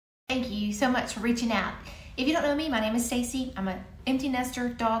Thank you so much for reaching out. If you don't know me, my name is Stacy. I'm an empty nester,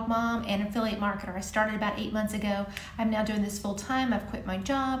 dog mom, and affiliate marketer. I started about 8 months ago. I'm now doing this full time. I've quit my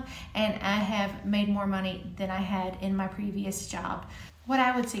job and I have made more money than I had in my previous job. What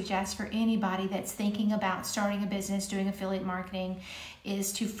I would suggest for anybody that's thinking about starting a business, doing affiliate marketing,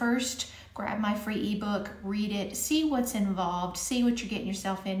 is to first grab my free ebook, read it, see what's involved, see what you're getting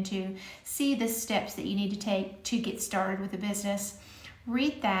yourself into, see the steps that you need to take to get started with a business.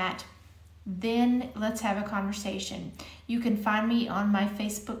 Read that, then let's have a conversation. You can find me on my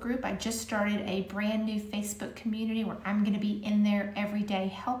Facebook group. I just started a brand new Facebook community where I'm going to be in there every day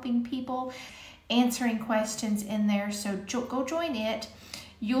helping people, answering questions in there. So go join it.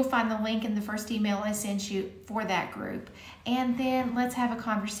 You'll find the link in the first email I sent you for that group. And then let's have a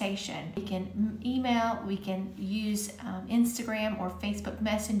conversation. We can email, we can use Instagram or Facebook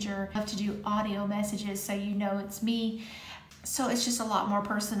Messenger. I love to do audio messages so you know it's me. So it's just a lot more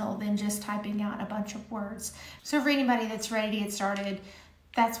personal than just typing out a bunch of words. So for anybody that's ready to get started,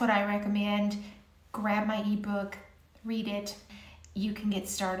 that's what I recommend. Grab my ebook, read it. You can get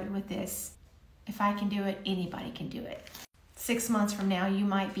started with this. If I can do it, anybody can do it. 6 months from now, you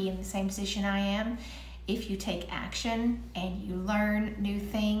might be in the same position I am. If you take action and you learn new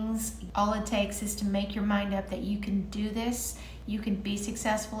things, all it takes is to make your mind up that you can do this, you can be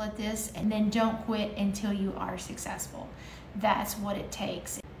successful at this, and then don't quit until you are successful. That's what it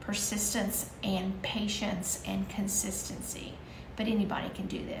takes. Persistence and patience and consistency. But anybody can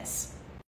do this.